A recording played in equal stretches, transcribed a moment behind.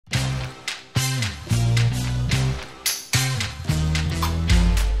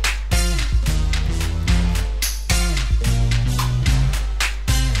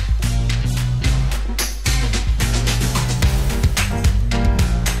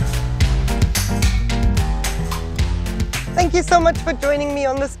Thank you so much for joining me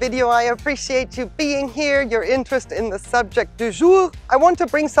on this video. I appreciate you being here, your interest in the subject du jour. I want to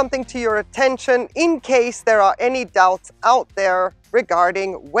bring something to your attention in case there are any doubts out there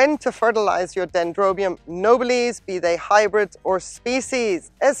regarding when to fertilize your Dendrobium nobiles, be they hybrids or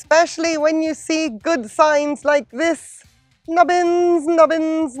species, especially when you see good signs like this. Nubbins,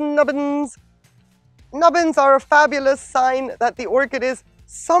 nubbins, nubbins. Nubbins are a fabulous sign that the orchid is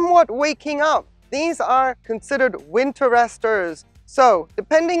somewhat waking up. These are considered winter resters. So,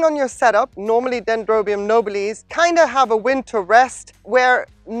 depending on your setup, normally Dendrobium nobiles kind of have a winter rest where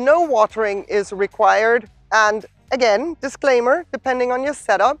no watering is required. And again, disclaimer, depending on your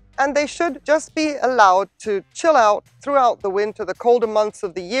setup, and they should just be allowed to chill out throughout the winter, the colder months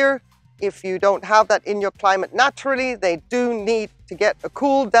of the year. If you don't have that in your climate naturally, they do need to get a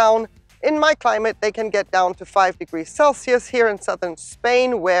cool down. In my climate, they can get down to 5 degrees Celsius here in southern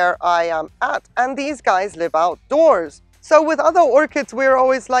Spain, where I am at, and these guys live outdoors. So with other orchids, we're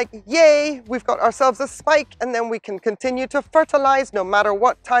always like, yay, we've got ourselves a spike, and then we can continue to fertilize no matter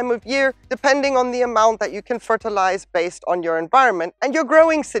what time of year, depending on the amount that you can fertilize based on your environment and your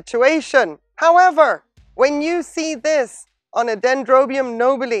growing situation. However, when you see this on a Dendrobium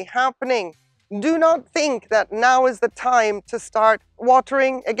nobile happening, do not think that now is the time to start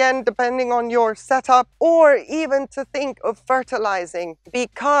watering, again, depending on your setup, or even to think of fertilizing,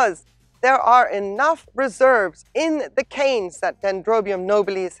 because there are enough reserves in the canes that Dendrobium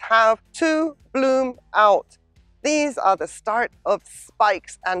nobiles have to bloom out. These are the start of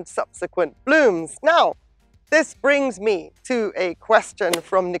spikes and subsequent blooms. Now, this brings me to a question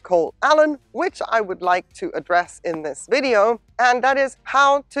from Nicole Allen, which I would like to address in this video, and that is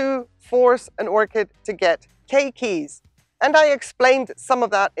how to force an orchid to get keikis. And I explained some of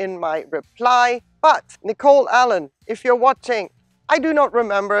that in my reply, but Nicole Allen, if you're watching, I do not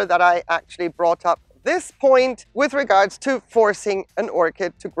remember that I actually brought up this point with regards to forcing an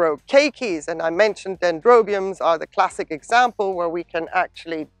orchid to grow keikis. And I mentioned Dendrobiums are the classic example where we can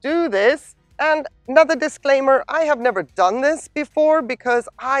actually do this. And another disclaimer, I have never done this before because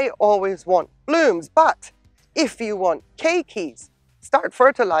I always want blooms. But if you want keikis, start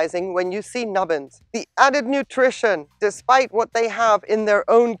fertilizing when you see nubbins. The added nutrition, despite what they have in their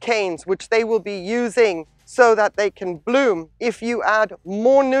own canes, which they will be using so that they can bloom, if you add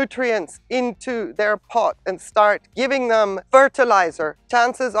more nutrients into their pot and start giving them fertilizer,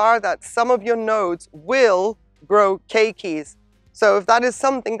 chances are that some of your nodes will grow keikis. So if that is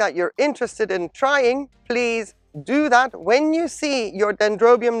something that you're interested in trying, please do that when you see your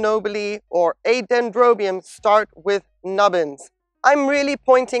Dendrobium nobile or a Dendrobium start with nubbins. I'm really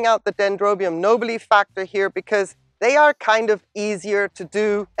pointing out the Dendrobium nobile factor here because they are kind of easier to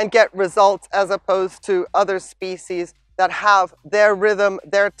do and get results as opposed to other species that have their rhythm,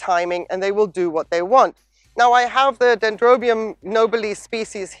 their timing, and they will do what they want. Now I have the Dendrobium nobile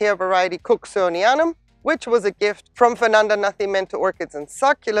species here, variety Cooksonianum, which was a gift from Fernanda Nacimiento Orchids and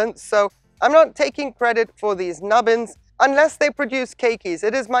Succulents. So I'm not taking credit for these nubbins unless they produce keikis.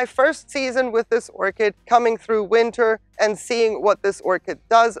 It is my first season with this orchid, coming through winter and seeing what this orchid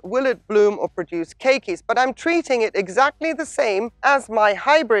does. Will it bloom or produce keikis? But I'm treating it exactly the same as my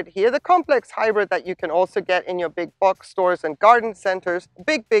hybrid here, the complex hybrid that you can also get in your big box stores and garden centers.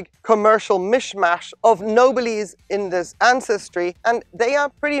 Big commercial mishmash of nobiles in this ancestry, and they are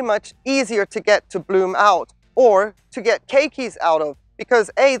pretty much easier to get to bloom out or to get keikis out of.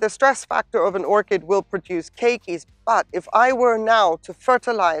 Because A, the stress factor of an orchid will produce keikis, but if I were now to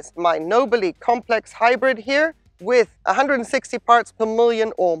fertilize my nobile complex hybrid here with 160 parts per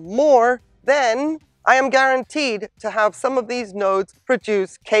million or more, then I am guaranteed to have some of these nodes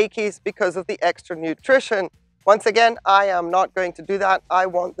produce keikis because of the extra nutrition. Once again, I am not going to do that. I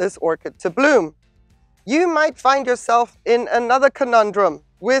want this orchid to bloom. You might find yourself in another conundrum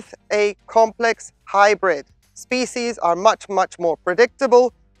with a complex hybrid. Species are much more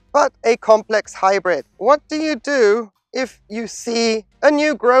predictable, but a complex hybrid. What do you do if you see a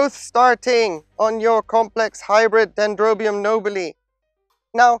new growth starting on your complex hybrid Dendrobium nobile?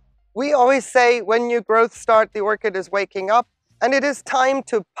 Now, we always say when new growth start, the orchid is waking up, and it is time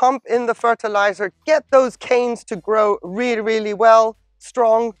to pump in the fertilizer, get those canes to grow really well,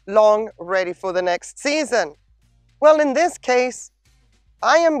 strong, long, ready for the next season. Well, in this case,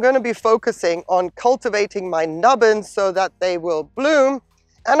 I am going to be focusing on cultivating my nubbins so that they will bloom,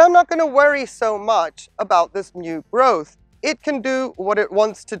 and I'm not going to worry so much about this new growth. It can do what it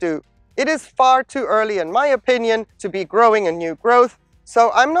wants to do. It is far too early, in my opinion, to be growing a new growth,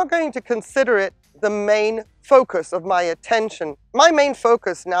 so I'm not going to consider it the main focus of my attention. My main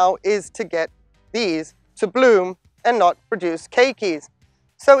focus now is to get these to bloom and not produce keikis.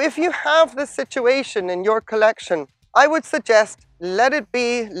 So if you have this situation in your collection I would suggest let it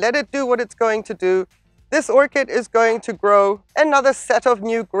be, let it do what it's going to do. This orchid is going to grow another set of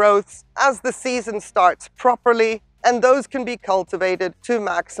new growths as the season starts properly, and those can be cultivated to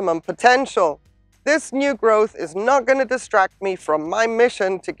maximum potential. This new growth is not going to distract me from my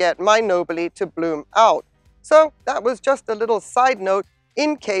mission to get my nobile to bloom out. So that was just a little side note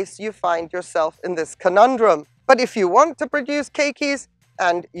in case you find yourself in this conundrum. But if you want to produce keikis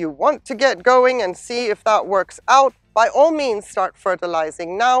and you want to get going and see if that works out, by all means start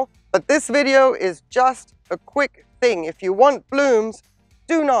fertilizing now. But this video is just a quick thing. If you want blooms,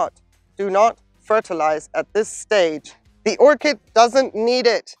 do not fertilize at this stage. The orchid doesn't need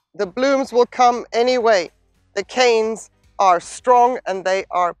it. The blooms will come anyway. The canes are strong and they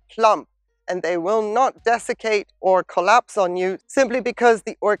are plump, and they will not desiccate or collapse on you simply because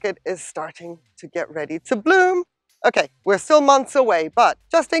the orchid is starting to get ready to bloom. Okay, we're still months away, but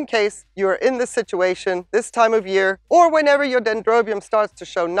just in case you're in this situation this time of year, or whenever your Dendrobium starts to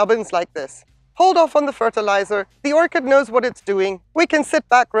show nubbins like this, hold off on the fertilizer. The orchid knows what it's doing. We can sit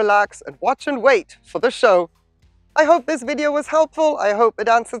back, relax, and watch and wait for the show. I hope this video was helpful. I hope it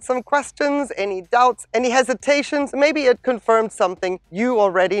answered some questions, any doubts, any hesitations. Maybe it confirmed something you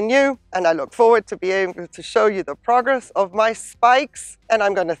already knew. And I look forward to being able to show you the progress of my spikes. And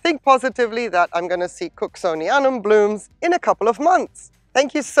I'm going to think positively that I'm going to see Cooksonianum blooms in a couple of months.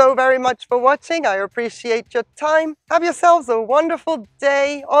 Thank you so very much for watching. I appreciate your time. Have yourselves a wonderful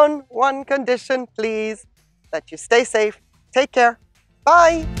day, on one condition, please, that you stay safe. Take care.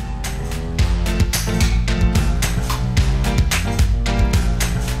 Bye.